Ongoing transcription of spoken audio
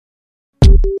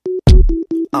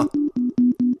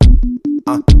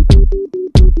uh,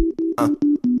 uh,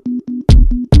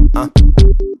 uh,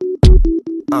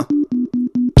 uh,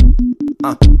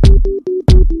 uh.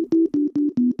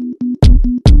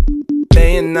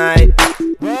 Day and night,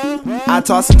 I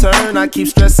toss and turn, I keep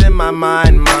stressing my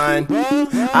mind.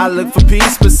 I look for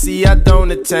peace, but see I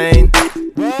don't attain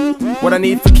what I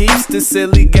need for keeps this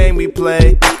silly game we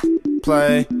play.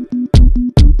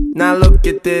 Now look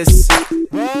at this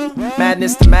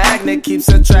madness, the magnet keeps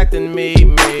attracting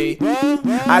me.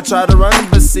 I try to run,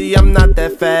 but see I'm not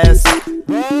that fast.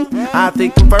 I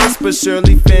think I'm first, but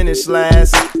surely finish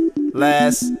last.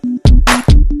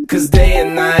 Cause day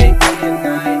and night,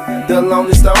 the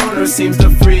lonely stoner seems to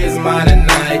free his mind at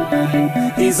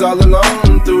night. He's all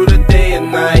alone through the day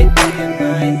and night.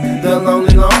 The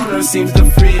lonely loner seems to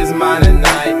free his mind at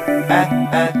night.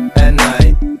 At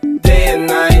night, day and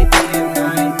night,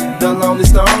 the lonely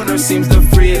stoner seems to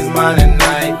free his mind at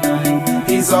night.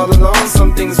 He's all alone,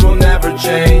 some things will never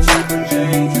change.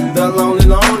 The lonely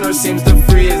loner seems to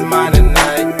free his mind at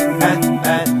night.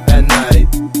 At night,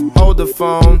 hold the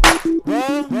phone.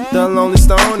 The lonely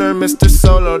stoner, Mr.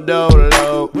 Solo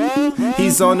Dolo.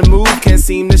 He's on the move, can't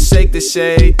seem to shake the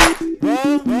shade.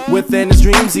 Within his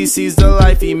dreams he sees the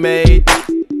life he made.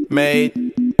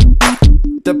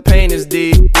 The pain is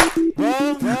deep.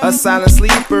 A silent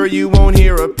sleeper, you won't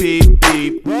hear a peep.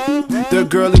 The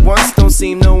girl he wants don't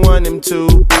seem to want him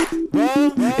to.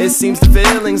 It seems the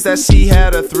feelings that she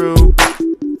had her through.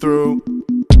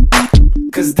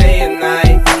 Cause day and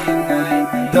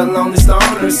night, the lonely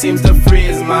stoner seems to free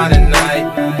his mind at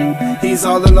night. He's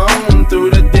all alone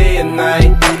through the day and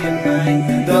night.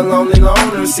 The lonely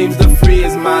loner seems to free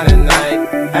his mind at night.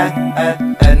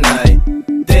 At night,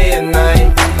 day and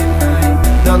night,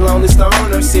 the lonely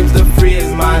stoner seems to free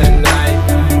his mind at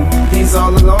night. He's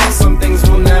all alone, some things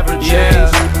will never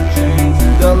change.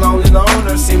 The lonely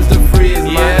loner seems to free his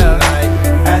mind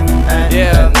at night.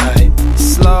 At night,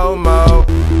 slow-mo,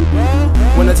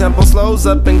 when the tempo slows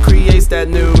up and creates that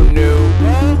new.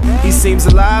 He seems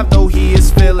alive though he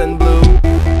is feeling blue.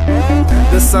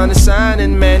 The sun is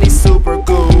shining, man, he's super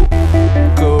cool.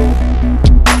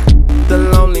 The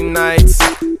lonely nights,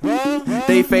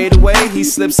 they fade away, he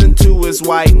slips into his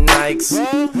white Nikes.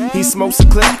 He smokes a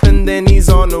clip and then he's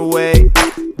on the way.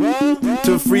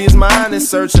 To free his mind and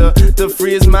search her, to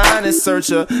free his mind and search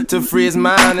her, to free his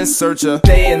mind and search her.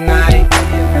 Day and night,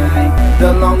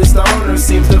 the lonely stoner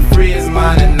seems to free his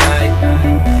mind at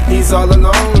night. He's all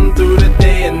alone through the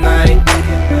day and night.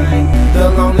 The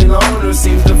lonely loner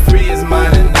seems to free his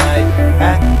mind at night.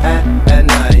 At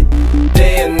night,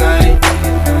 day and night,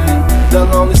 the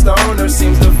lonely stoner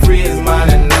seems to free his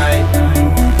mind at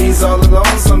night. He's all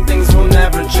alone, some things will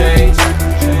never change.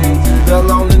 The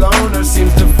lonely loner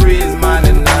seems to free his mind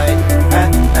at night.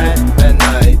 At night. At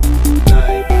night.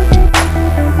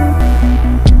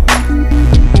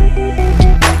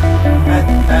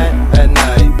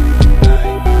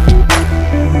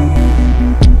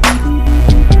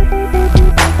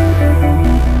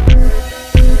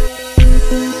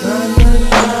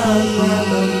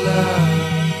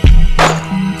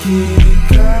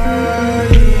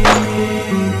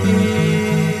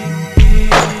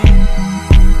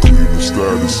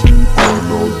 Status,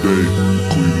 grind all day,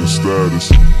 Cleveland status,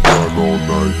 grind all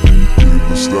night.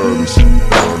 Cleveland status,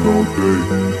 grind all day,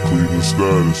 Cleveland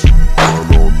status,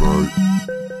 grind all night.